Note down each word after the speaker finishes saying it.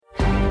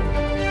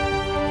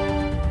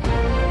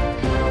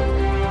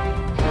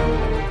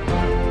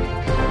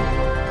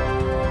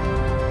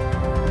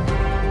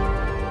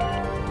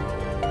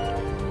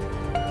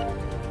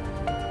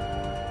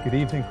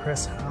Good evening,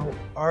 Chris. How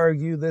are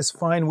you this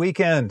fine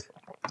weekend?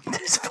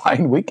 This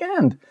fine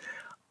weekend.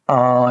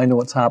 I know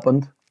what's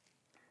happened.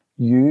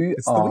 You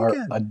are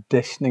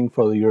auditioning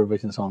for the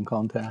Eurovision Song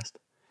Contest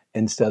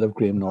instead of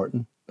Graham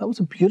Norton. That was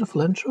a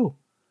beautiful intro.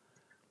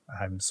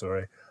 I'm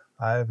sorry.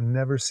 I've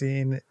never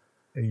seen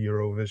a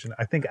Eurovision.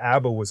 I think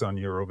ABBA was on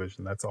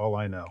Eurovision. That's all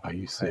I know. Are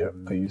you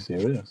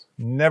serious?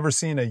 Never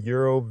seen a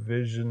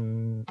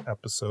Eurovision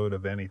episode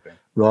of anything.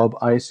 Rob,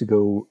 I used to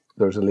go,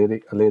 there's a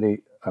lady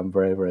I'm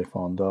very, very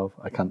fond of.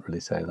 I can't really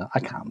say that.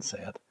 I can't say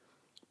it.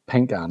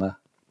 Pink Anna,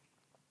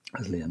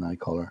 as Leah and I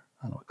call her.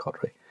 I know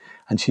Cottery.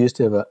 And she used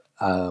to have a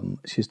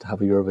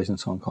Eurovision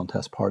Song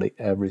Contest party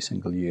every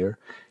single year.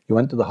 You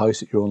went to the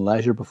house at your own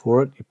leisure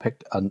before it. You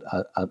picked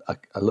a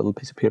little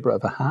piece of paper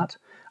out of a hat,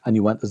 and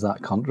you went as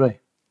that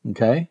country.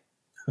 Okay,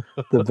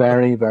 the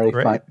very, very,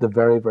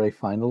 very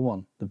final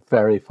one. The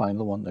very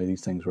final one. Now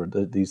these things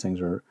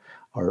are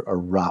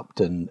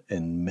wrapped in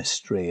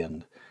mystery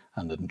and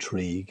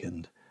intrigue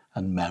and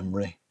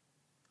memory.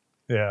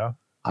 Yeah.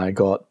 I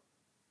got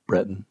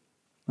Britain.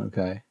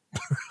 Okay.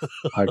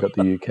 I got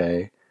the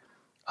UK.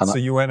 And so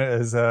you went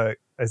as a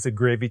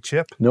gravy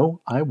chip?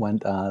 No, I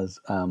went as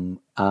Anne.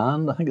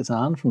 I think it's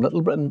Anne from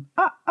Little Britain.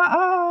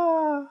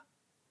 I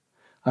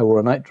wore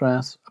a night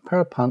dress, a pair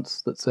of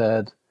pants that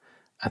said,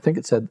 I think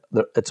it said,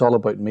 "It's all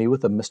about me"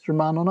 with a Mr.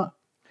 Man on it.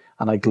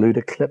 And I glued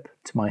a clip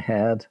to my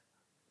head.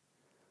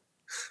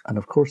 And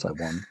of course I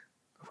won.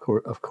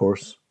 Of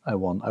course I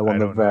won. I won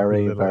the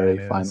very, very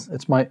final.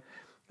 It's my,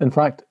 in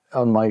fact,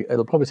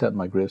 it'll probably say it on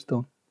my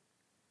gravestone.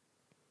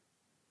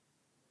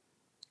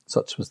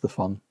 Such was the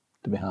fun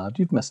to be had.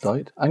 You've missed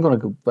out. I'm going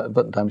to go a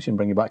bit in time machine and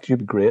bring you back, because you'd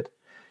be great.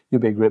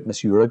 You'd be a great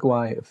Miss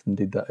Uruguay, if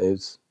indeed that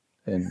is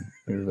in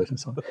Eurovision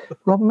Song.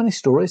 Rob, how many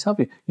stories have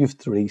you? You've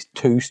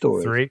two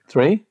stories.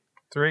 Three?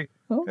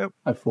 Oh, yep.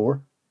 I have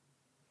 4.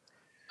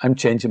 I'm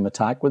changing my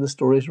tack with the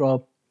stories,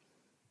 Rob.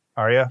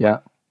 Are you?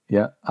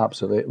 Yeah,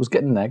 absolutely. It was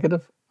getting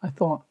negative, I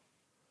thought.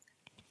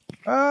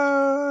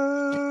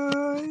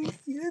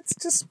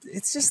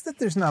 It's just that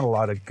there's not a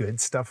lot of good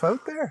stuff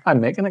out there. I'm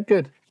making it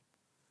good.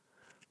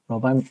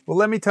 Rob, well,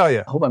 let me tell you.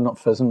 I hope I'm not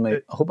fizzing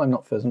me.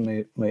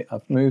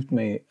 I've moved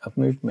me a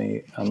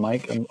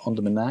mic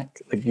onto my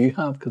neck like you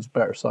have, because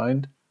better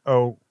sound.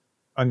 Oh,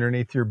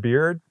 underneath your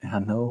beard? I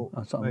know.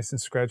 Nice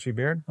and scratchy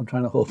beard. I'm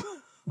trying to hold.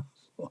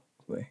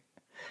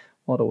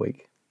 What a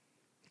week.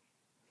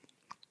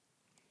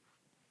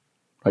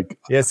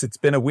 Yes, it's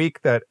been a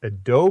week that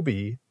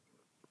Adobe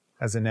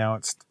has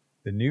announced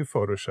the new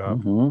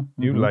Photoshop,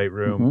 new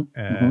Lightroom,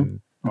 and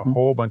a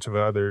whole bunch of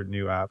other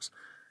new apps.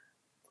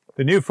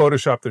 The new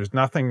Photoshop, there's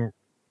nothing.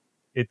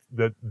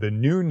 The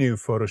new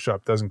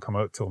Photoshop doesn't come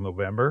out till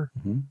November,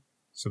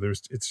 so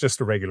it's just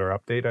a regular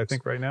update, I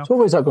think, right now. So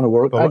how is that going to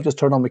work? I've just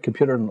turned on my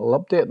computer and it'll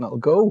update and it'll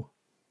go.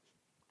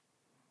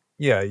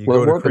 Yeah, you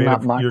go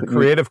to your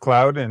Creative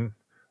Cloud, and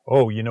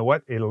you know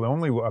what? It'll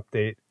only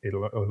update.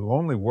 It'll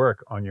only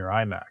work on your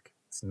iMac.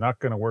 It's not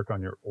going to work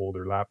on your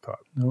older laptop.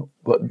 No,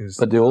 but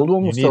the old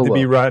one will still work.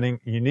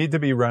 You need to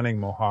be running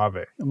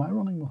Mojave. Am I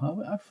running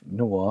Mojave? You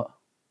know what?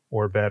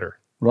 Or better.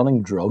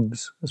 Running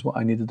drugs is what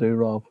I need to do,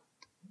 Rob.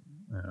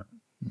 Yeah.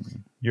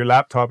 Your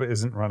laptop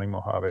isn't running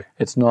Mojave.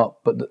 It's not,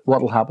 but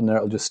what'll happen there,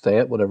 it'll just stay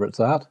at whatever it's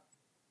at.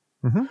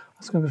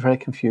 That's going to be very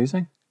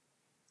confusing.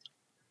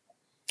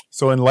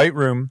 So in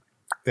Lightroom,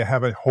 they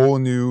have a whole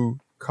new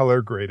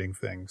color grading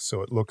thing.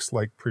 So it looks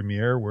like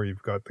Premiere, where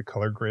you've got the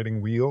color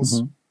grading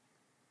wheels.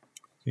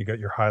 You got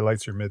your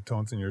highlights, your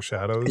midtones, and your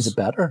shadows. Is it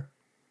better?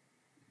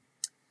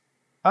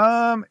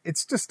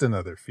 It's just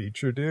another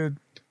feature, dude.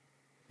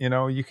 You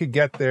know, you could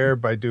get there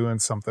by doing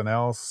something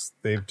else.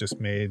 They've just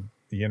made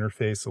the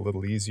interface a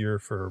little easier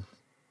for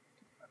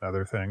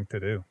another thing to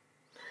do.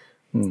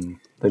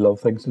 They love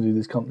things to do,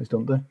 these companies,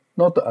 don't they?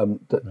 Not that I'm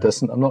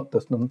dissing. I'm not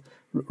dissing.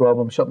 Rob,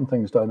 I'm shutting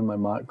things down in my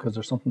Mac because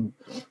there's something.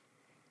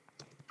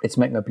 It's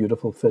making a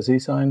beautiful fizzy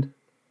sound.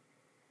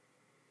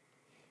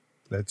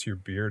 That's your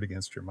beard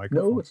against your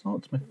microphone. No, it's not.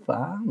 It's my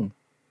fan.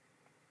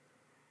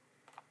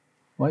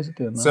 Why is it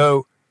doing that?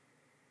 So,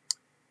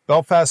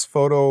 Belfast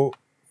Photo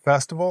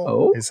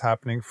Festival is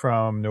happening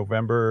from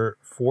November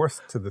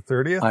 4th to the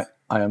 30th.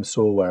 I am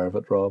so aware of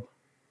it, Rob.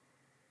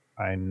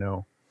 I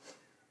know.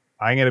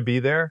 I'm going to be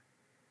there.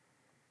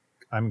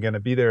 I'm going to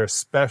be there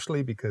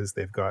especially because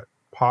they've got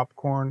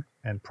popcorn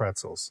and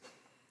pretzels.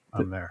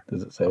 I'm there.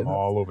 Does it say that?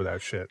 All over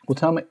that shit. Well,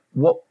 tell me,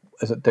 what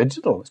is it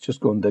digital? It's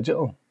just going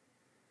digital.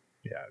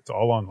 Yeah, it's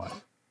all online.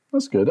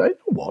 That's good. I know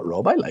what,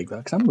 Rob. I like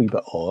that because I'm a wee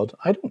bit odd.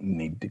 I don't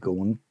need to go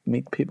and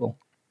meet people.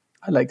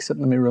 I like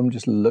sitting in my room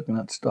just looking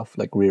at stuff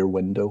like Rear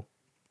Window.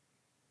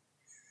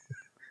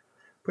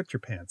 Put your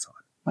pants on.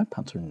 My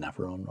pants are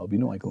never on, Rob. You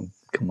know I go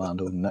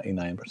commando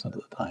 99% of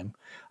the time,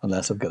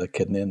 unless I've got a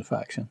kidney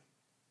infection.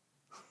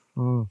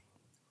 I'll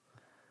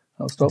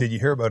stop. Did you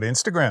hear about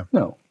Instagram?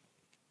 No.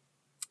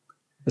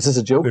 Is this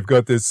a joke? They've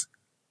got this.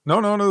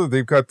 No.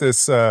 They've got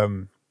this.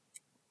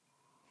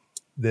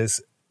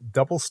 This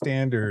double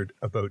standard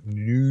about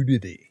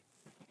nudity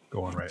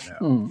going right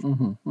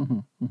now.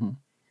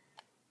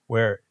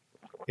 Where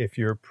if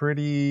you're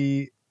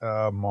pretty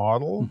a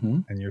model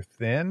and you're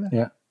thin,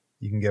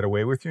 you can get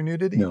away with your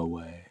nudity. No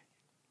way.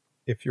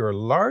 If you're a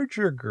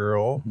larger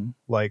girl,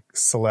 like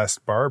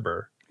Celeste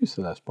Barber. Who's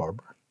Celeste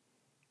Barber?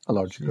 A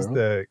larger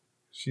girl?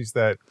 She's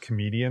that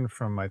comedian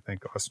from, I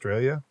think,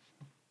 Australia.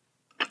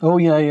 Oh,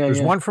 yeah.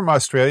 There's one from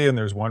Australia and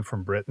there's one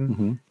from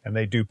Britain. And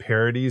they do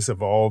parodies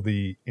of all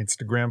the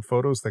Instagram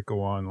photos that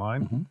go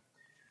online.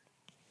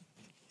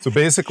 So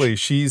basically,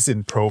 she's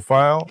in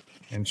profile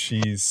and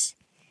she's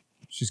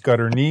got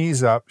her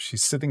knees up.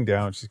 She's sitting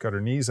down. She's got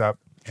her knees up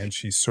and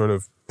she's sort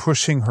of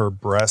pushing her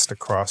breast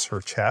across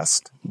her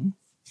chest.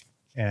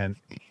 And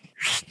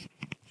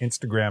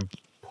Instagram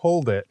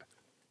pulled it.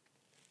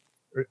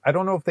 I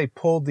don't know if they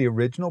pulled the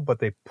original, but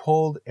they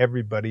pulled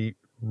everybody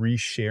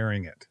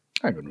resharing it.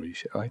 I can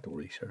reshare. I like to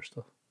reshare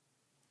stuff.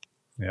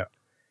 Yeah.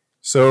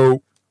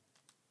 So,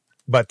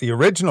 but the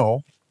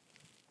original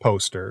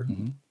poster,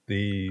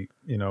 the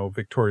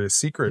Victoria's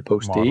Secret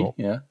model,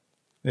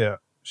 yeah,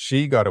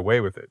 she got away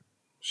with it.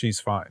 She's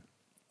fine.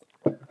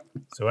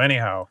 So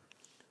anyhow,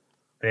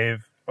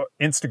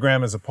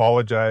 Instagram has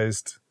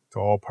apologized to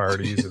all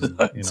parties. And,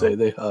 I'd say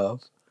they have.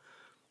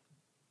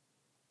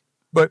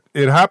 But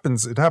it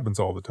happens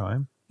all the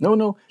time. No.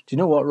 Do you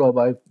know what, Rob?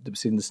 I've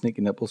seen the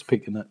sneaky nipples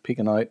peeking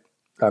out,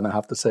 and I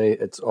have to say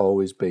it's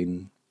always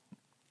been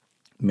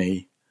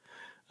me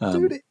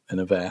Dude, in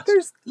a vest.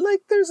 There's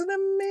an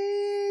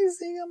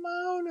amazing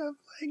amount of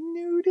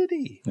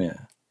nudity.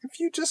 Yeah. If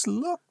you just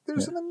look,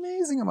 there's an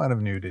amazing amount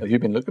of nudity. Have you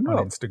been looking, on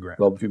Rob? Instagram?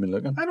 Rob, have you been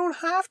looking? I don't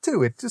have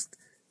to. It just,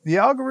 the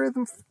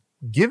algorithm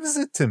gives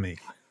it to me.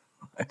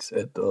 I said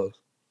it does.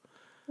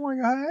 I'm like,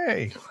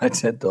 hey. I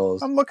said it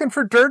does. I'm looking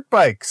for dirt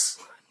bikes.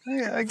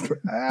 I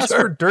ask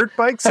for dirt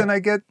bikes and I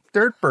get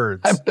dirt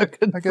birds. I'm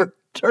looking for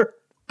dirt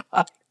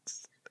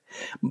bikes.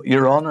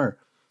 Your Honor,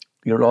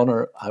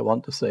 I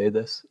want to say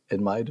this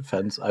in my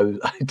defense. I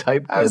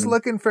was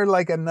looking for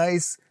a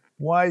nice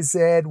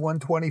YZ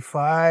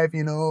 125,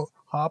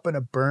 hopping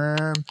a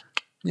berm,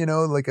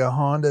 like a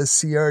Honda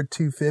CR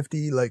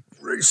 250,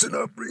 racing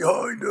up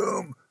behind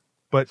them.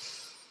 But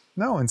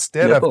no,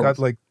 instead nipples. I've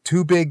got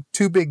two big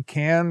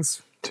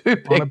cans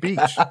on a beach.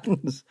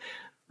 Cans.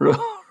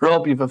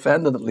 Rob, you've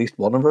offended at least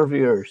one of our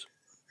viewers.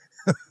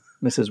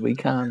 Mrs. Wee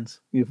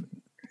Cans. You've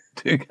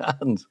 2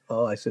 cans.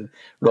 Oh, I said,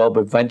 Rob,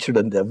 I've ventured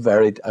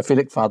into I feel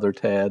like Father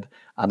Ted,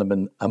 and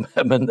I'm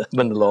in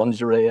the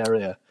lingerie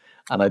area.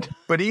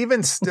 But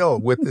even still,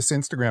 with this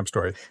Instagram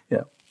story,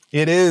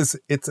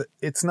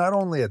 it's not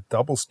only a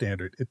double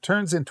standard, it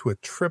turns into a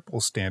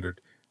triple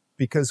standard.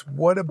 Because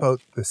what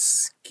about the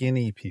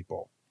skinny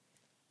people?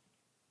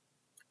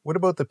 What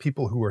about the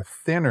people who are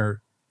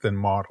thinner than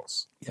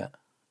models? Yeah.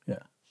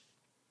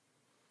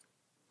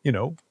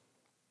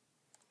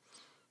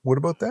 What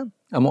about them?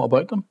 And what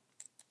about them?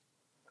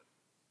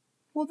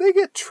 Well, they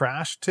get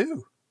trashed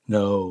too.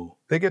 No.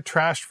 They get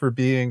trashed for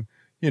being,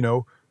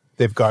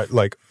 they've got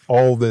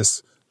all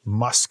this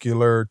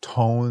muscular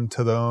tone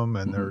to them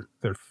and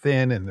they're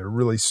thin and they're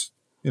really,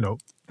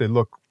 they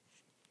look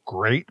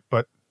great,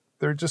 but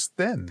they're just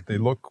thin. They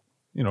look,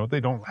 they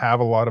don't have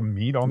a lot of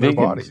meat on their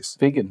bodies.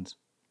 Vegans.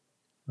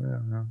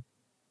 Yeah.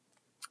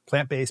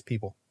 Plant-based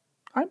people.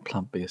 I'm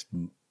plant-based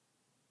and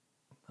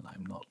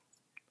I'm not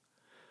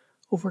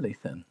overly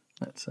thin,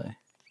 let's say.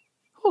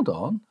 Hold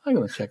on, I'm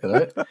going to check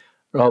it out.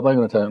 Rob, I'm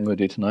going to tell you what I'm going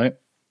to do tonight.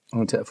 I'm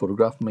going to take a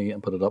photograph of me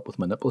and put it up with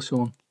my nipples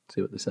showing,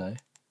 see what they say.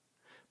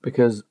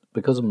 Because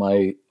of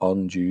my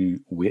undue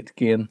weight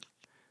gain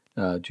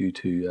due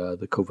to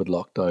the COVID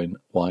lockdown,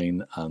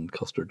 wine and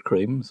custard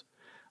creams,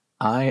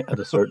 I, at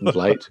a certain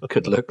light,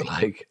 could look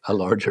like a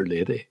larger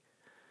lady.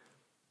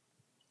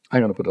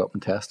 I'm going to put it up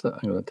and test it.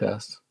 I'm going to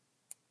test.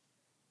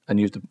 And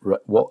use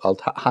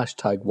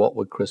hashtag what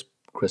would Chris do?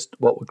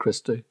 What would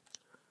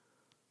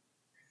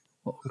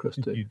Chris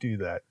do? You do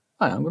that.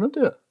 I'm going to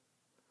do it.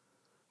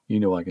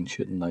 I can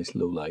shoot in nice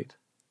low light.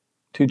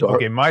 Too dark.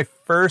 Okay, my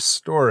first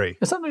story.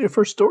 Is that not your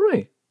first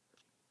story?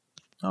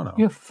 Oh, no.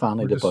 You're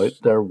fannied about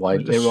there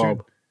widely,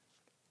 Rob.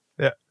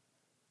 Yeah.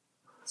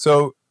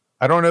 So,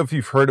 I don't know if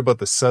you've heard about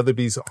the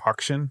Sotheby's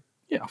auction.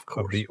 Yeah, of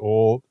course.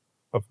 You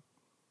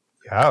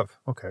have?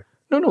 Okay.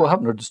 No, I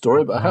haven't heard the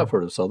story, but I have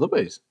heard of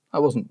Sotheby's. I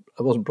wasn't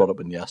brought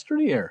up in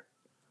yesteryear.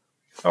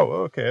 Oh,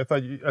 okay. I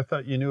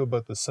thought you knew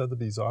about the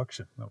Sotheby's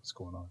auction. What's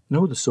going on?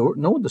 No, the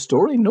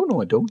story.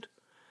 No, I don't.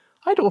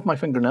 I don't have my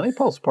finger in any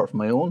pulse apart from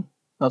my own.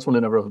 That's when I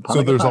never have a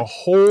panic So there's attack. a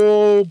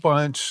whole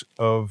bunch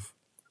of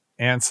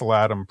Ansel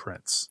Adams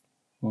prints,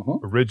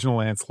 original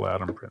Ansel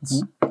Adams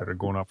prints that are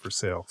going up for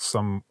sale.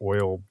 Some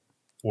oil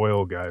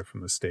guy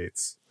from the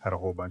States had a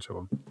whole bunch of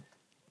them.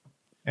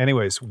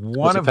 Anyways,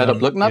 one of them up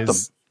looking at them?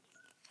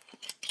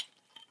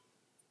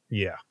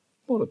 Yeah.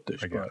 What a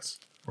douchebag. I guess.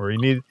 Or he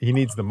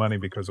needs the money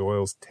because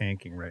oil's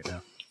tanking right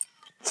now.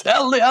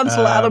 Tell the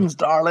Ansel Adams,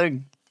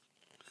 darling.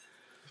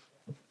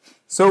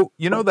 So,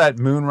 that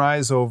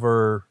moonrise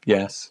over...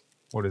 Yes.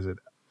 What is it?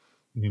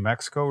 New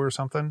Mexico or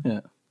something?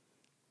 Yeah.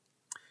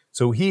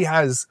 So he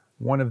has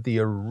one of the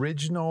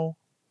original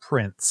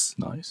prints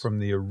from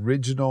the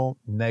original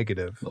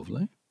negative.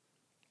 Lovely.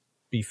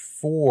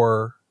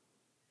 Before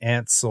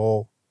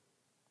Ansel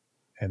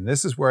and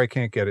this is where I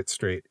can't get it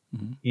straight.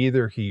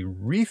 Either he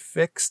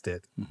refixed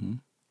it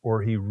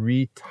or he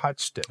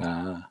retouched it.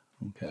 Ah,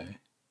 okay.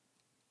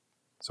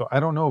 So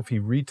I don't know if he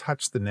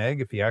retouched the neg,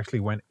 if he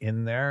actually went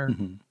in there,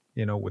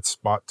 with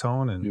spot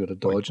tone and You bit of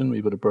dodging,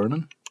 you bit of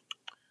burning.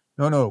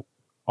 No,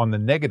 on the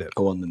negative.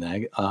 Oh, on the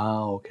neg.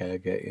 Ah, okay, I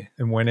get you.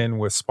 And went in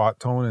with spot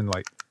tone and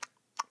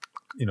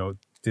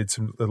did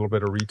some little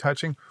bit of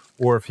retouching,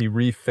 or if he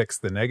refixed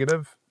the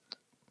negative.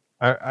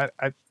 I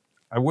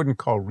wouldn't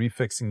call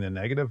refixing the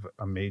negative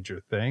a major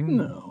thing.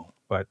 No,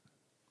 but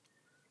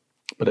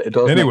it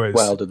does. Anyways, make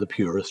well to the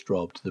purist,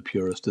 Rob, to the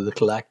purist, to the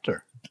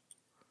collector.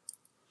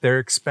 They're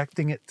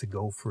expecting it to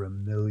go for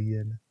 $1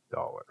 million.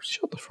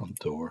 Shut the front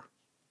door.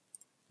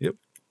 Yep.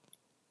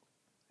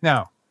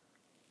 Now,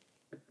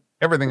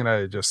 everything that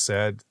I just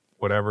said,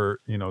 whatever,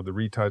 the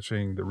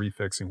retouching, the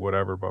refixing,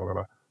 whatever, blah, blah,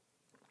 blah.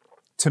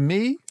 To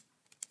me,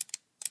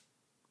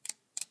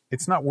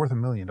 it's not worth $1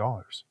 million.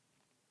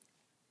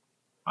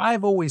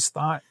 I've always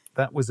thought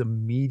that was a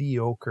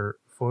mediocre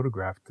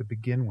photograph to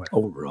begin with.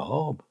 Oh,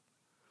 Rob.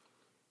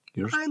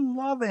 I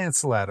love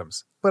Ansel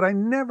Adams, but I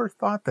never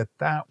thought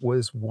that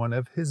was one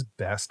of his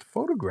best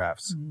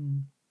photographs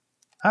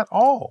at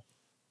all.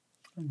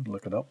 I'm going to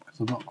look it up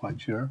because I'm not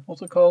quite sure.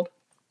 What's it called?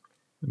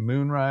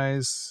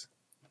 Moonrise.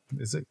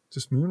 Is it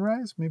just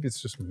Moonrise? Maybe it's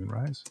just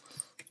Moonrise.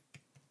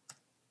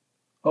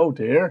 Oh,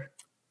 dear.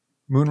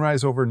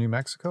 Moonrise over New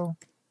Mexico.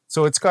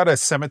 So it's got a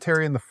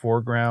cemetery in the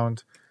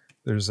foreground.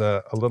 There's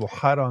a little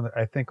hut on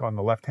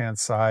the left-hand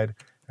side,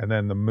 and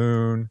then the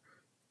moon.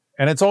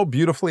 And it's all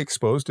beautifully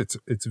exposed.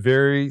 It's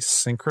very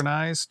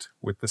synchronized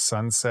with the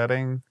sun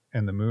setting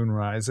and the moon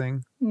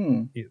rising.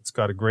 It's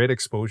got a great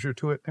exposure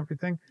to it and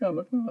everything. Yeah,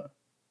 look at that.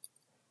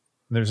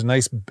 There's a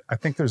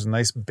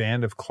nice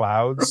band of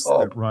clouds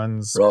that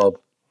runs. Rob,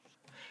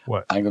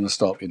 what? I'm going to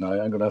stop you now.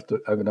 I'm going to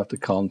have to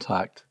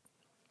contact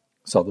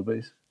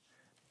Sotheby's.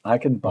 I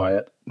can buy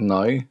it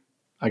now.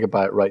 I can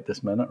buy it right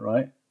this minute,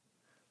 right?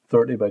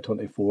 30 by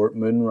 24,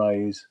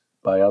 Moonrise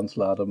by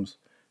Ansel Adams,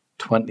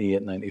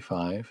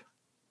 $28.95.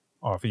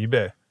 Off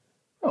eBay.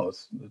 Oh,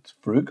 it's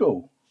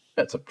Frugo.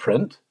 It's a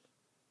print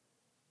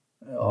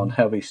on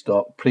heavy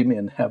stock,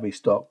 premium heavy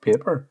stock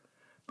paper,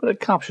 but it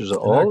captures it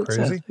all.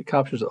 Crazy? It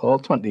captures it all.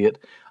 28.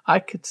 I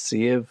could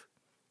save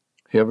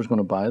whoever's going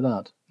to buy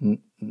that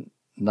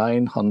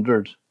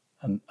 900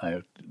 odd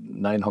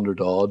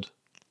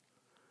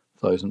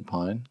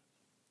 £1,000.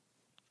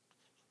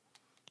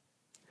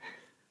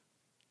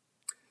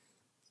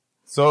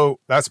 So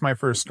that's my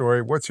first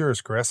story. What's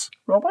yours, Chris?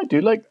 Rob, I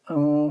do like.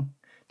 Do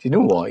you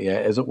know what? Yeah,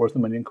 is it worth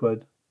 £1 million?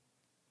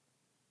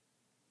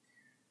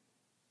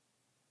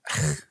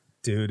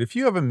 Dude, if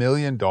you have $1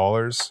 million,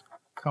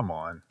 come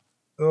on.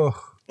 Ugh.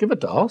 Give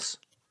it to us.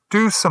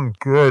 Do some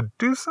good.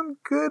 Do some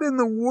good in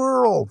the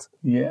world.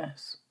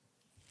 Yes.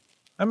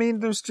 I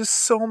mean, there's just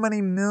so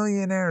many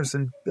millionaires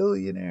and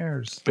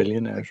billionaires.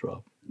 Billionaires,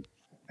 Rob.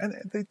 And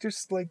they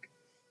just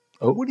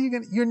what are you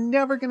going to... You're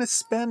never going to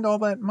spend all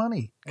that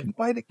money.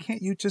 Why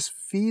can't you just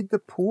feed the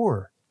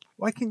poor?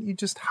 Why can't you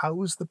just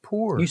house the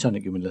poor? You sound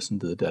like you've been listening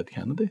to the Dead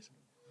Kennedys.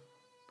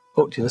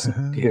 Oh, do you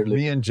listen? Do you hear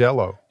me and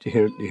Jello? Do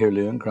you hear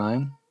Leon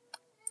crying?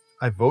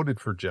 I voted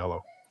for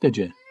Jello. Did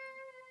you?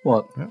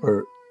 What? Yeah.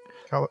 For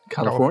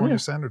California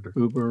Senator.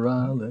 Uber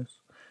Alice,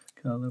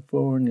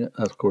 California.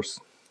 Of course,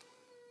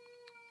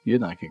 you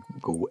and I could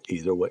go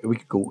either way. We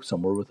could go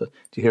somewhere with it.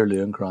 Do you hear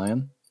Leon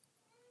crying?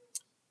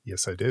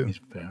 Yes, I do.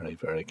 He's very,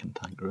 very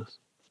cantankerous.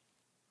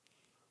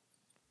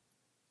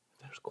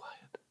 There's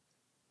quiet.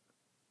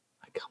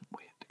 I can't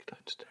wait to get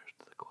downstairs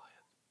to the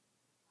quiet.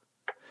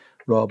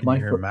 Rob, can you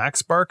hear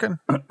Max barking?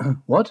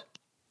 What?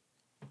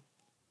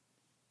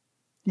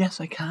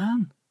 Yes, I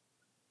can.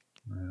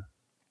 Yeah.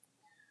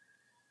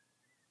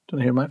 Do you want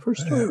to hear my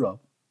first story, Rob?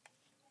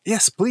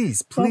 Yes,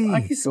 please. Rob,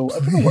 I could go.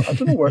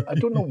 I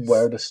don't know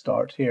where to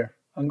start here.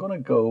 I'm going to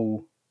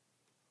go.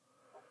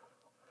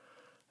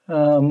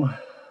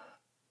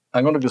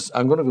 I'm going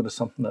to go to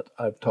something that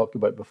I've talked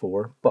about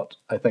before, but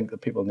I think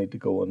that people need to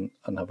go and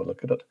have a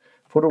look at it.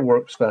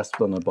 PhotoWorks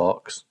Festival in a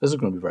Box. This is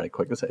going to be very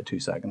quick. It's a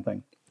 2-second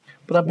thing.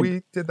 But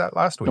we did that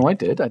last week. No, I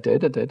did. But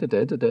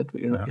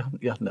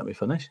you haven't let me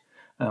finish.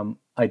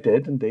 I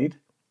did indeed.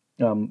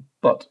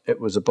 But it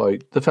was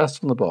about the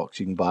Festival in the Box.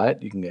 You can buy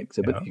it, you can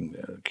exhibit, you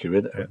can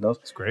curate it. Yeah,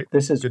 it's great.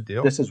 This is good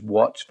deal. This is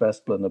Watch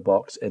Festival in the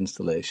Box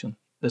installation.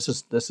 This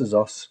is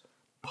us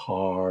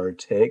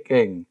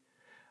partaking.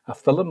 A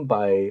film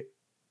by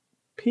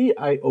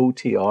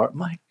PIOTR.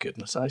 My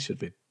goodness, I should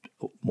be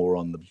more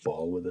on the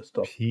ball with this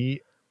stuff.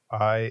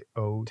 PIOTR.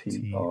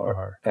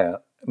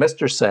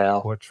 Mr.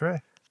 Cell.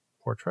 Portrait.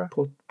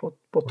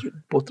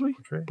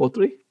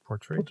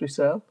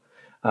 Cell.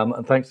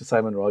 And thanks to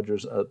Simon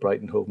Rogers at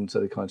Brighton Hove and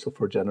City Council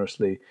for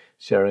generously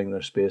sharing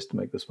their space to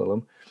make this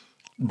film.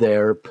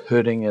 They're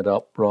putting it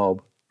up,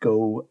 Rob.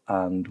 Go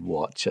and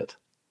watch it.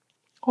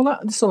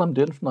 That's all I'm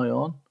doing from now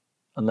on.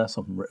 Unless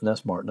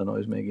Martin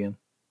annoys me again.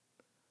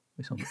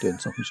 I'm doing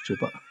something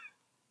stupid.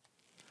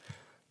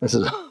 This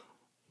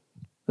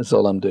is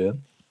all I'm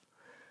doing.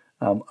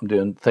 I'm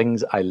doing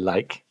things I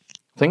like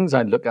Things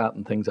I look at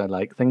and things I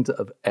like, things that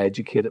have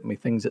educated me,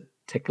 things that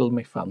tickle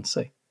me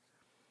fancy,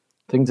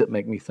 things that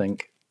make me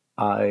think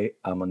I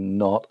am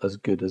not as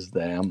good as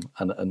them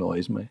and it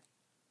annoys me.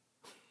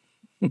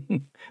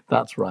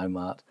 That's where I'm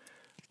at.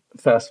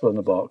 Festival in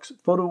the Box.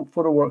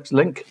 PhotoWorks,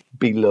 link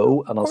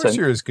below, and I'll send. Of course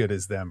you're as good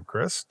as them,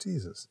 Chris.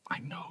 Jesus. I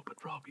know,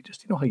 but Rob, you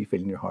know how you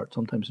feel in your heart.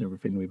 Sometimes you're never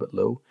feeling a wee bit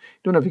low.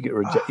 You know if you get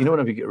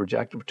whenever you get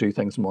rejected for 2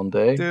 things in one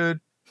day. Dude,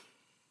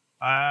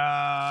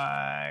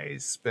 I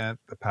spent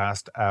the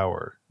past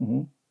hour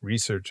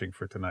researching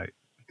for tonight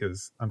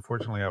because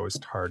unfortunately I was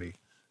tardy.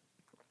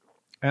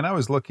 And I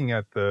was looking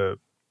at the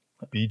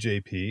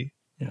BJP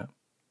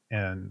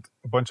and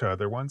a bunch of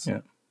other ones.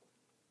 Yeah.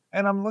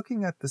 And I'm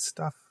looking at the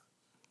stuff.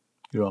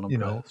 You're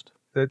unimpressed.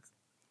 That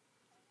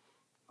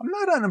I'm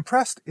not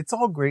unimpressed. It's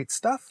all great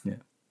stuff. Yeah.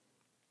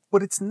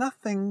 But it's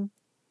nothing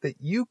that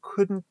you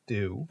couldn't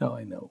do. No,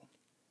 I know.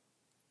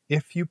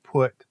 If you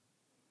put,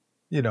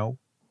 a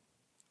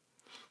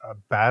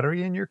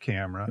battery in your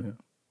camera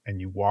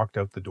and you walked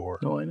out the door.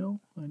 No, I know.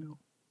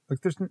 Like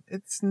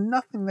it's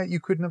nothing that you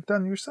couldn't have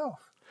done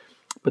yourself.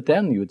 But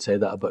then you would say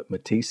that about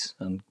Matisse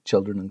and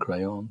Children and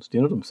Crayons. Do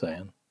you know what I'm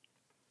saying?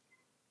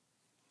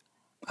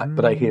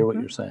 But I hear what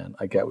you're saying.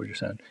 I get what you're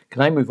saying.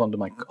 Can I move on to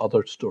my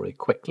other story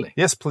quickly?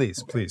 Yes,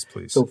 please, please.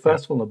 So,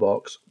 Festival in the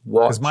Box.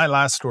 Because my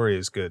last story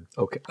is good.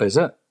 Okay, is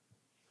it?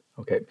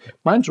 Okay,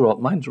 mine's are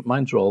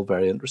all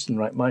very interesting.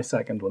 Right, my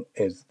second one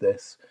is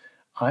this.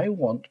 I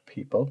want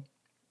people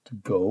to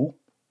go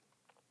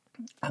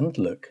and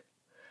look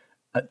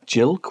at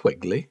Jill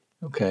Quigley.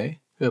 Okay,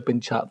 who I've been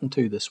chatting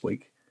to this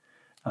week.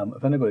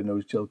 If anybody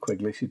knows Jill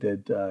Quigley, she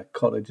did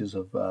Cottages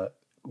of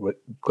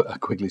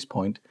Quigley's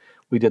Point.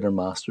 We did our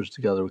masters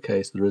together,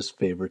 okay, so there is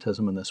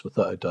favouritism in this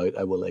without a doubt.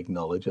 I will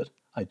acknowledge it.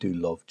 I do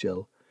love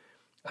Jill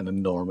an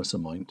enormous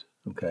amount,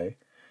 okay.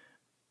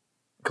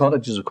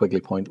 Cottages of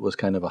Quigley Point was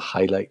kind of a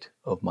highlight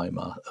of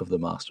of the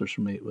masters for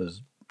me. It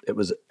was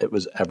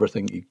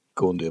everything you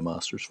go and do a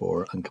masters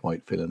for and come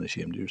out feeling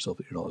ashamed of yourself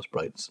that you're not as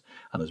bright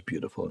and as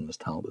beautiful and as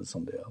talented as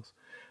somebody else.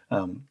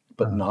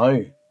 But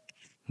now,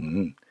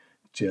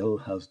 Jill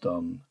has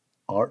done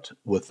Art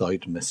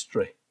Without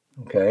Mystery,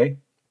 okay?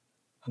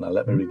 And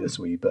let me read this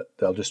wee bit.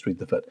 I'll just read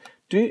the bit.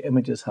 Do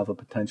images have a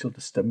potential to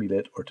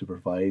stimulate or to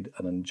provide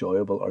an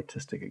enjoyable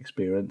artistic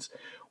experience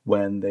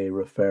when they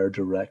refer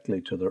directly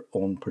to their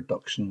own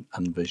production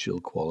and visual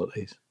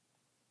qualities?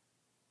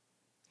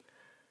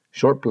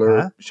 Short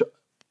blur.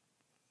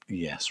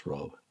 Yes,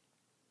 Rob.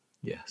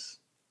 Yes.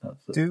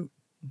 That's it.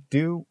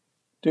 Do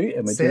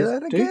images, say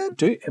that again?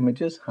 Do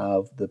images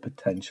have the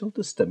potential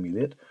to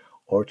stimulate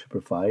or to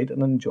provide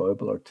an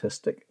enjoyable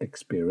artistic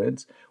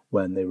experience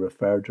when they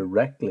refer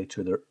directly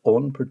to their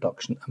own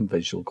production and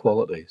visual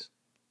qualities?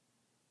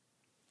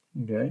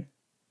 Okay?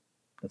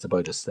 That's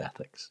about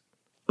aesthetics.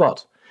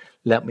 But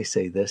let me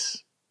say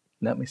this.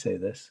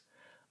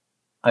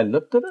 I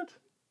looked at it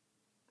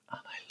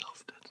and I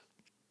loved it.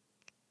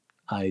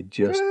 I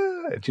just...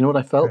 Do you know what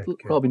I felt,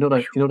 Rob? You know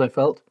what I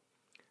felt?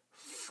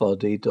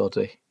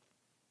 Fuddy-duddy.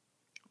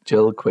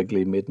 Jill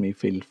Quigley made me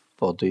feel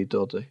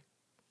fuddy-duddy.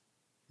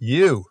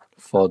 You?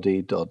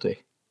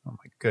 Fuddy-duddy. Oh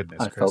my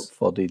goodness, I felt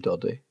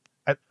fuddy-duddy.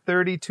 At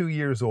 32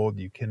 years old,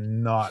 you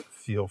cannot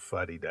feel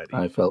fuddy-duddy.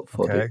 I felt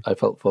fuddy. Okay? I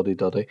felt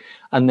fuddy-duddy.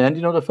 And then, do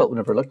you know what I felt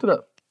whenever I looked at it?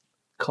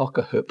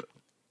 Cock-a-hoop.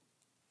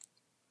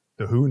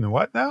 The who and the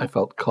what now? I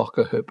felt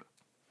cock-a-hoop.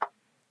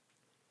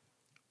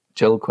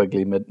 Jill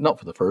Quigley, not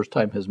for the first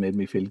time, has made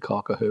me feel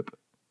cock-a-hoop.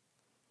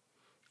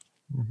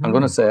 Mm-hmm. I'm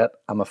going to say it.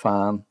 I'm a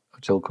fan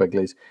of Jill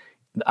Quigley's.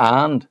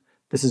 And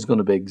this is going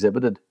to be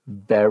exhibited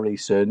very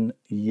soon,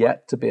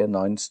 yet to be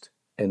announced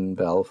in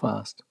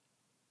Belfast.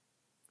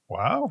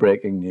 Wow.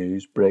 Breaking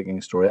news,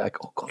 breaking story.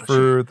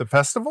 For the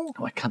festival?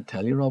 No, I can't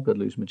tell you, Rob. I'd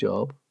lose my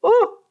job.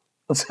 Oh,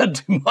 I said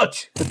too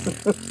much.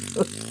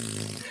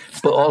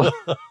 But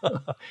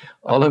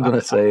all I'm going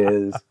to say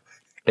is,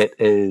 it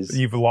is...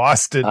 You've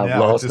lost it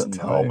now. Just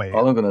tell me.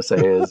 All I'm going to say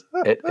is,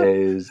 it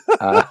is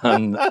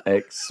an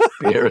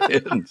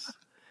experience.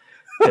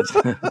 It's,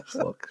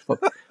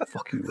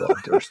 fuck you, Rob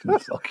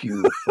Durston. Fuck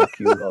you,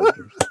 Rob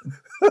Durston.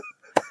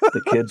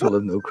 The kids will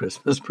have no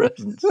Christmas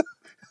presents.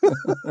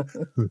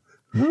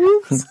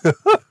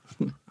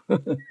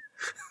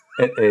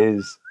 It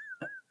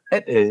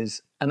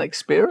is an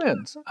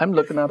experience. I'm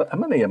looking at it. How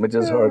many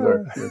images are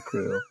there? You're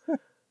cruel.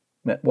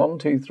 1,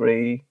 2,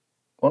 3,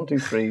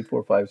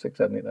 4, 5, 6,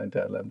 7, 8, 9,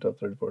 10, 11, 12,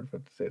 13, 14,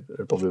 15, 16.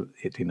 There are probably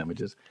 18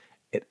 images.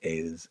 It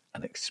is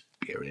an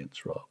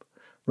experience, Rob.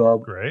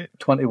 Great.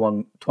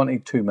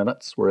 22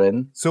 minutes we're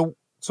in. So,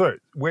 sorry,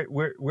 where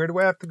do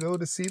I have to go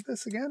to see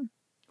this again?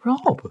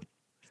 Rob,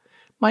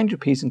 mind your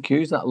P's and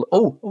Q's.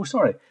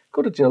 Sorry.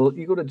 Go to Jill.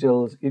 You go to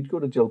Jill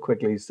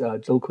Quigley's,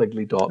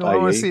 jillquigley.ie. No, I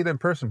want to see it in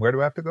person. Where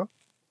do I have to go?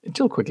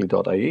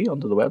 Jillquigley.ie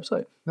onto the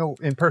website. No,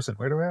 in person.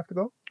 Where do I have to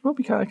go? Rob,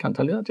 I can't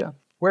tell you that yet.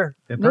 Where?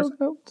 In person?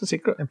 No, it's a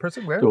secret. In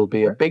person? Where? There will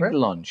be a big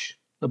launch.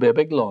 There'll be a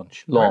big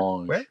launch.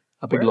 Where?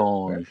 A big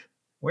launch.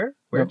 Where?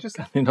 You're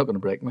not going to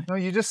break me. No,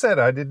 you just said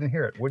I didn't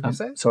hear it. What did you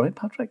say? Sorry,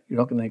 Patrick. You're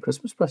not going to get a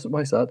Christmas present. Why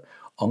is that?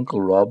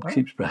 Uncle Rob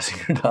keeps pressing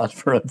your dad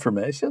for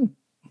information.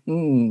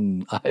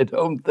 I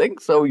don't think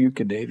so, you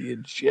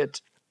Canadian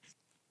shit.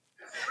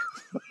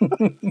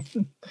 Do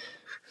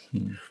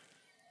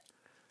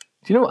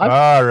you know,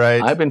 All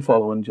right. I've been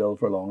following Jill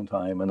for a long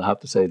time, and I have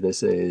to say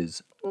this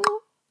is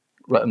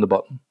right on the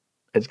button.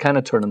 It's kind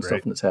of turning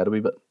stuff in its head a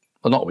wee bit.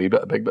 Well, not a wee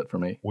bit, a big bit for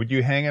me. Would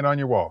you hang it on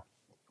your wall?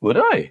 Would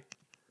I?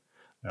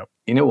 Yep.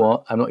 You know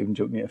what? I'm not even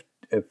joking.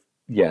 If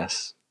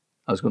yes,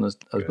 I was gonna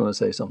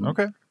say something.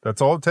 Okay,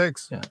 that's all it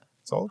takes. Yeah,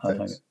 that's all it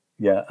takes.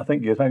 Yeah, I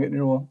think you'd hang it on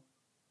your wall.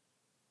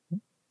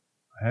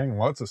 I hang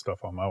lots of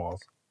stuff on my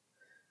walls.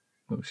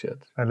 Oh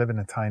shit! I live in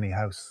a tiny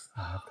house.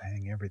 I have to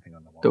hang everything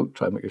on the wall. Don't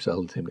try and make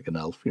yourself seem like an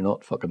elf. You're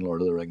not fucking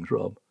Lord of the Rings,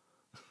 Rob.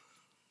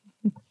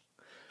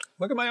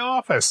 Look at my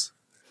office.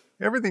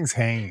 Everything's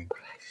hanging.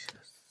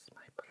 Precious,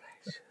 my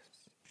precious.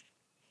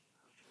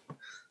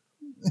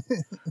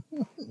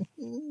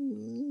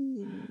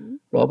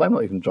 Rob, I'm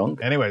not even drunk.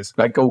 Anyways,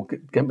 right, go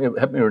hit me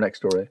with your next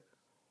story.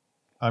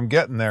 I'm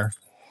getting there.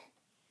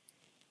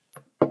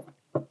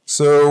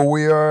 So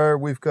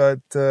we've got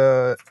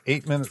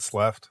 8 minutes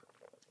left.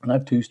 And I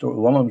have two stories.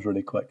 One of them's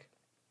really quick,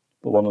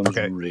 but one of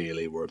them's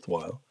really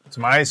worthwhile.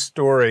 So my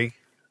story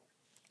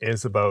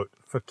is about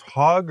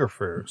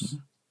photographers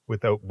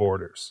without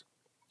borders.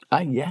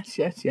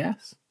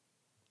 Yes.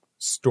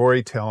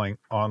 Storytelling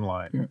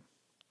online. Yeah.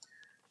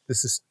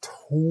 This is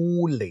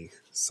totally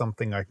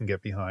something I can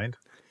get behind.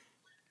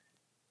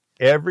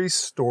 Every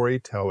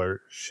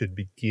storyteller should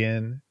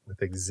begin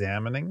with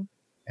examining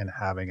and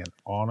having an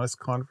honest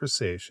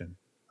conversation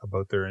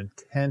about their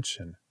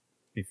intention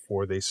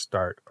before they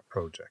start a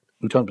project.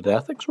 We're talking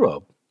about ethics,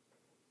 Rob?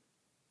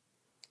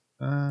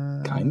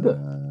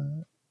 Kinda.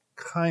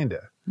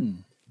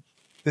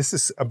 This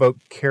is about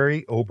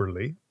Carrie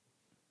Oberly.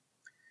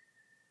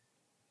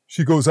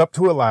 She goes up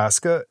to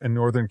Alaska in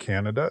northern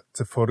Canada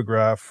to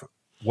photograph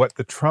what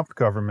the Trump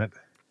government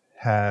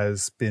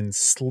has been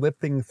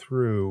slipping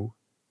through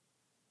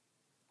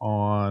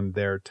on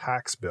their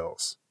tax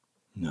bills.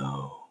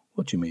 No.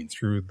 What do you mean?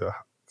 Through the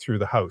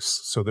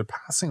House. So they're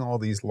passing all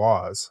these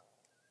laws,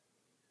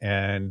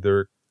 and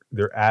they're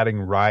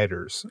adding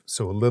riders,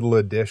 so little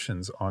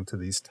additions onto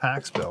these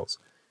tax bills.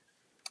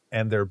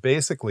 And they're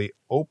basically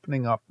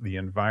opening up the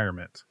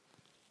environment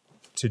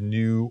to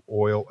new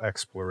oil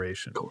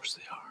exploration. Of course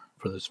they are.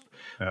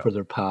 For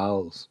their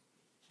pals.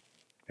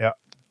 Yeah.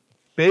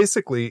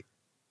 Basically,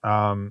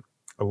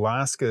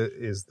 Alaska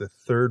is the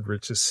third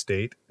richest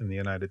state in the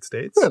United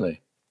States.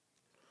 Really?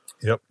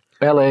 Yep.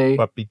 LA.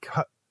 But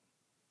because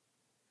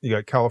you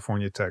got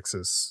California,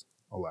 Texas,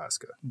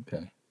 Alaska.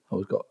 Okay.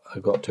 I've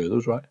got two of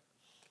those, right?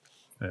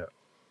 Yeah.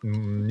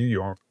 New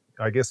York.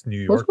 I guess New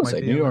York might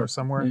be New York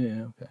somewhere.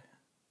 Yeah, okay.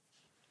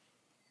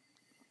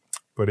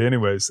 But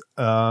anyways,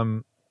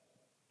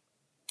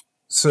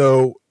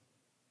 so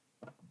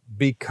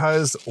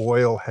because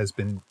oil has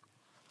been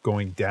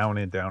going down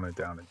and down and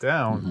down and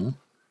down,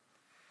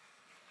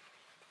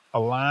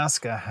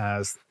 Alaska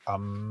has a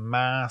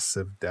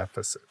massive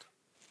deficit.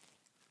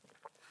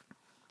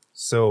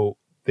 So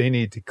they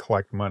need to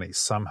collect money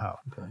somehow.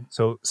 Okay.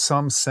 So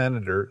some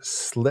senator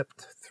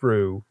slipped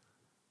through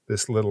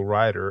this little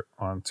rider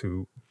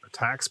onto a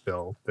tax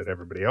bill that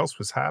everybody else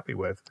was happy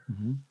with.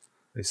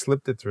 They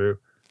slipped it through,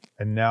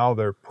 and now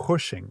they're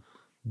pushing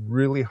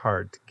really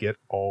hard to get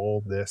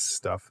all this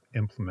stuff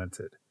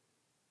implemented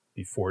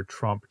before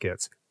Trump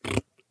gets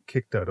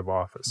kicked out of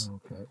office.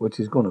 Okay. Which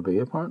is going to be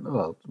apparently.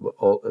 Well,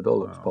 it all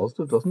looks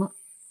positive, doesn't it?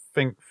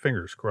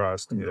 Fingers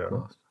crossed. Fingers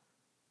crossed.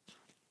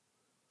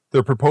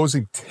 They're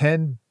proposing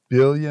 10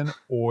 billion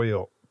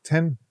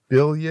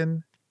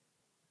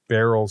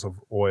barrels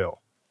of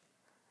oil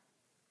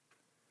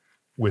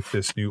with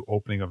this new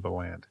opening of the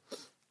land.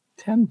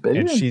 10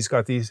 billion? And she's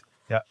got these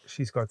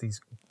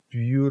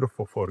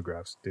beautiful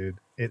photographs, dude.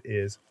 It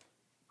is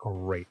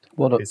great.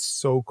 It's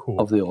so cool.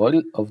 Of the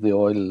oil?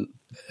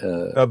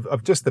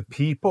 Of just the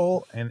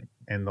people and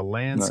the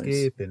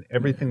landscape and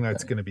everything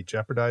that's going to be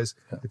jeopardized.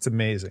 Yeah. It's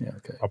amazing. Yeah,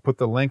 okay. I'll put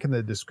the link in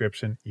the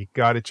description. You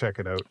got to check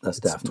it out. That's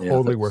it's definitely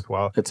totally ethics.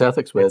 worthwhile. It's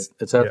ethics.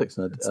 It's ethics.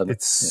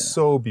 It's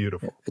so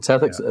beautiful. Yeah. It's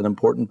ethics, an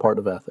important part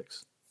of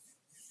ethics.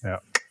 Yeah.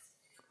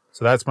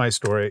 So that's my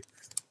story.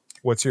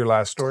 What's your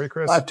last story,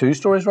 Chris? I have two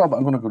stories, Rob.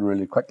 I'm going to go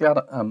really quickly at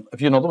it.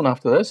 Have you another one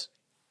after this?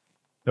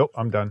 Nope,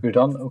 I'm done. You're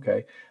done?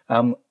 Okay.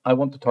 I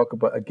want to talk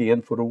about,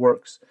 again,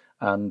 PhotoWorks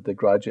and the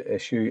graduate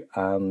issue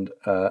and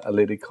a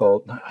lady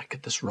called, now I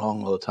get this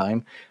wrong all the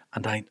time,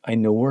 and I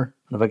know her,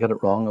 and if I get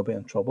it wrong, I'll be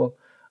in trouble.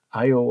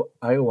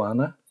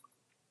 Ioana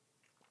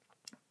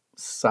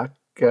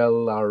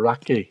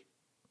Sakellaraki.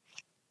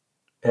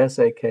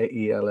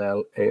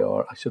 Sakellar.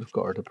 I should have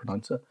got her to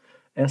pronounce it.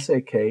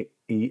 Sakellaraki.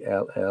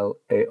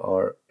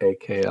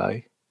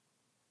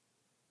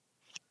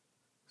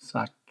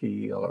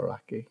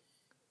 Sakellaraki.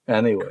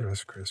 Anyway.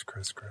 Chris.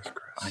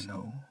 I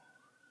know.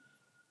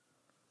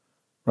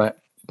 Right,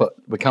 but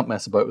we can't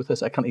mess about with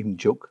this. I can't even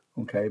joke,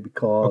 okay?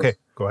 Because okay,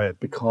 go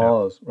ahead.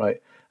 Because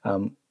right,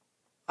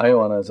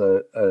 Ioana is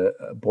a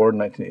born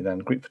 1989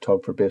 Greek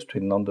photographer based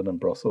between London and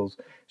Brussels.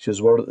 She was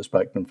awarded the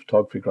Spectrum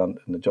Photography Grant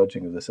in the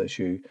judging of this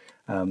issue.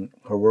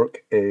 Her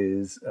work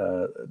is,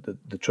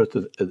 the truth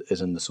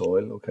is in the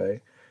soil,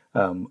 okay?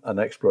 An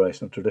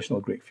exploration of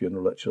traditional Greek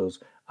funeral rituals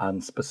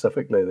and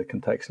specifically the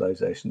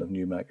contextualization of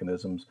new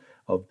mechanisms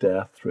of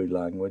death through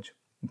language,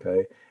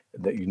 okay?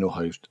 That you know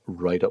how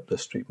right up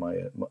this street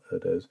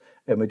it is.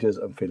 Images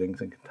and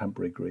feelings in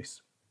contemporary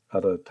Greece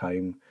at a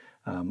time,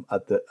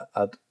 at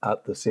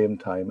the same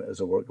time as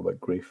a work about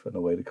grief and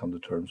a way to come to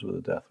terms with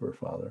the death of her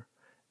father.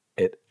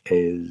 It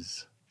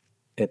is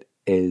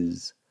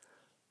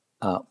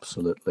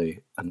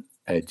absolutely an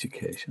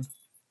education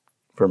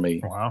for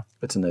me. Wow.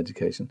 It's an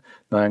education.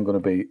 Now I'm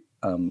going to be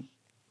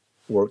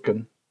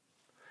working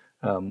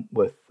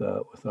with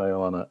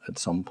Ioana at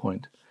some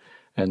point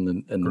in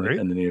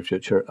the near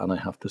future, and I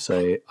have to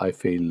say I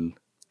feel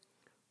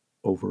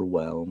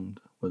overwhelmed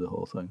with the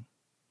whole thing.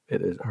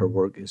 It is her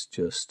work is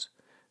just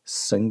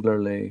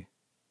singularly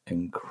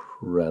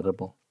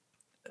incredible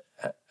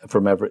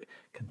from every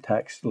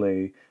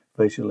contextually,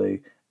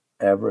 visually,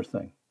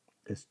 everything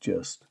is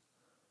just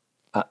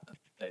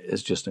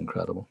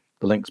incredible.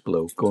 The link's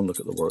below. Go and look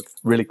at the work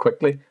really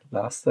quickly.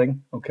 Last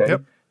thing, okay,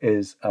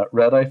 is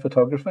Red Eye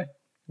Photography.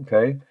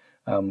 Okay,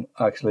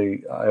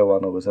 actually,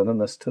 Ioana was in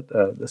this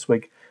this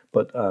week,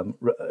 but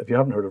if you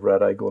haven't heard of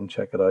Red Eye, go and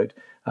check it out.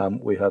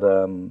 We had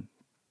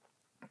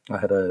I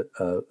had a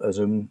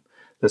Zoom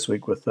this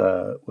week with Paul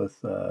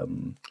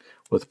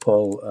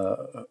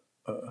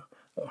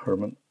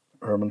Herman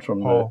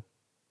from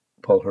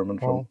Paul Herman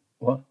from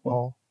what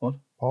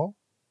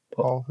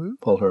Paul who?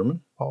 Paul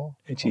Herman. Paul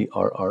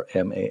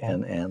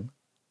Herrmann.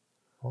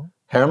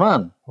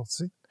 Herman. Herman. Paul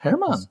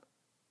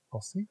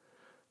C.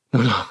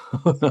 No,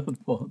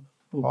 Paul.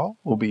 Paul?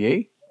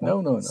 OBE?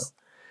 No.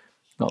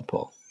 Not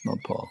Paul.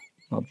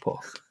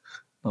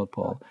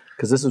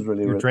 Because this is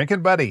really... You're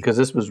drinking, buddy. Because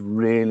this was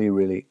really,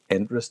 really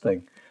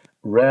interesting.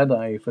 Red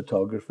Eye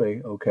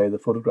Photography, okay, the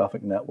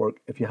photographic network.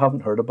 If you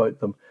haven't heard about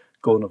them,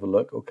 go and have a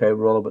look, okay?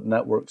 We're all about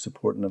network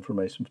support and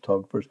information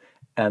photographers.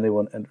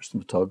 Anyone interested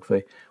in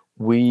photography.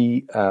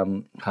 We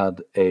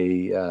had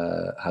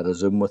a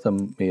Zoom with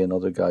them, me and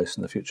other guys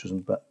in the Futures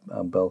in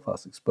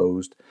Belfast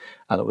Exposed,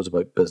 and it was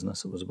about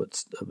business. It was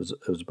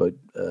about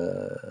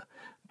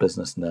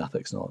business and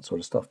ethics and all that sort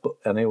of stuff. But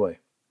anyway,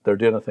 they're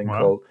doing a thing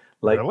called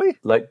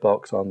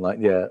Lightbox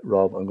Online. Yeah,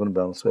 Rob, I'm going to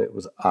be honest with you, it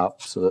was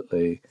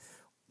absolutely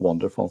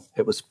wonderful.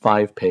 It was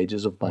 5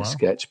 pages of my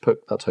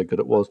sketchbook. That's how good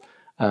it was.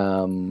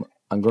 I'm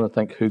going to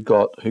think who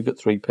got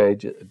 3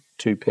 pages,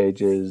 2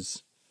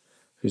 pages.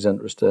 Who's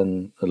interested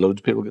in loads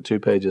of people get 2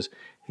 pages.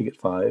 He get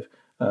 5.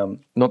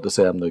 Not to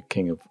say I'm the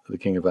king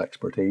of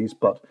expertise,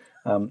 but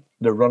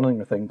they're running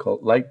a thing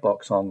called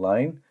Lightbox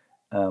Online.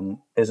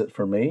 Is it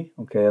for me?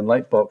 Okay, and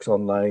Lightbox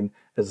Online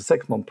is a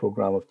 6-month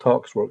program of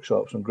talks,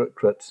 workshops, and group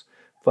crits,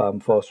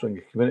 fostering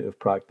a community of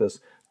practice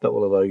that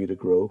will allow you to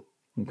grow.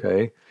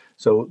 Okay,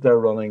 so they're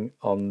running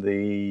on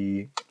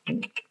the.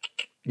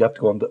 You have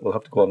to go on. We'll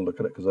have to go on and look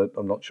at it because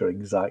I'm not sure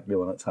exactly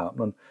when it's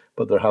happening.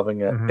 But they're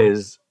having it.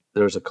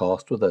 There's a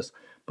cost with this,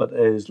 but it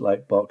is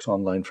Lightbox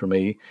Online for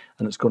me,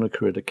 and it's going to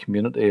create a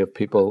community of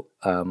people,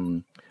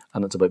 and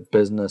it's about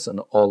business and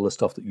all the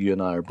stuff that you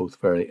and I are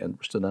both very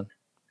interested in.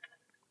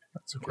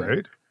 That's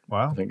great.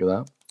 Wow. Think of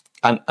that.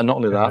 And not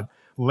only that.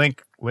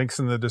 Links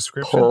in the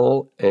description.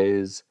 Paul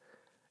is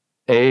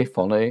A,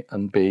 funny,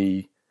 and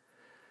B,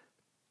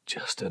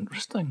 just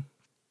interesting.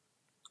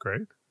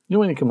 Great. You know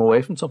when you come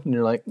away from something,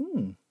 you're like,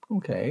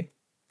 okay.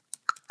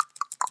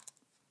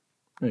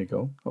 There you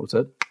go. That was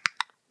it.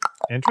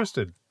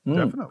 Interested.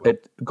 Definitely.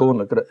 Go and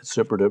look at it. It's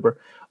super duper.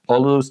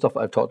 All of those stuff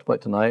I've talked about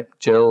tonight,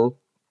 Jill,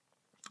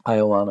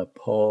 Ioana,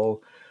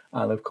 Paul,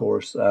 and of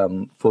course,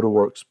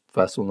 PhotoWorks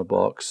Festival in the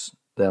Box,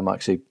 them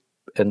actually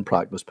in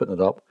practice putting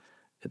it up.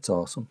 It's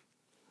awesome.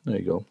 There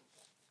you go.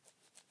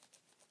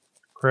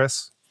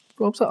 Chris.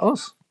 Rob's that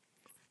us?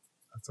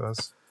 That's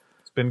us.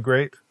 It's been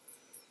great.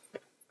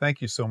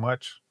 Thank you so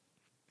much.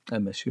 I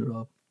miss you,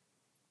 Rob.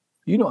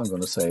 You know what I'm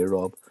going to say,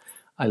 Rob.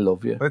 I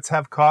love you. Let's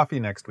have coffee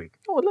next week.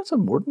 Oh, let's have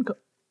more than coffee.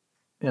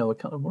 Yeah, we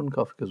can't have more than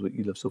coffee because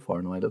you live so far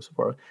and I live so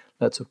far.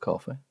 Let's have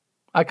coffee.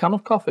 I can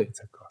have coffee. Let's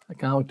have coffee. I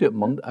can do it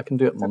Monday. I can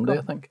do it Monday,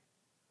 I think.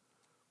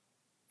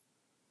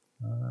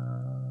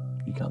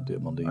 You can't do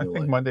it Monday. I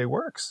think Monday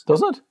works.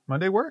 Does it?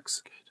 Monday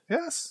works. Good.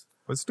 Yes.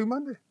 Let's do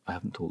Monday. I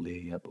haven't told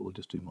Leah yet, but we'll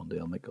just do Monday.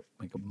 I'll make up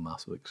a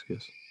massive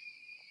excuse.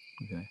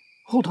 Okay.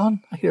 Hold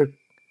on. I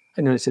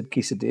nearly said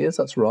quesadillas.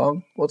 That's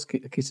wrong. What's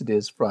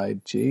quesadillas?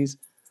 Fried cheese.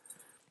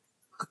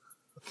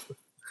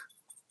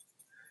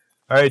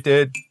 All right,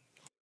 dude.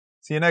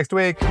 See you next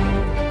week.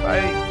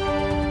 Bye.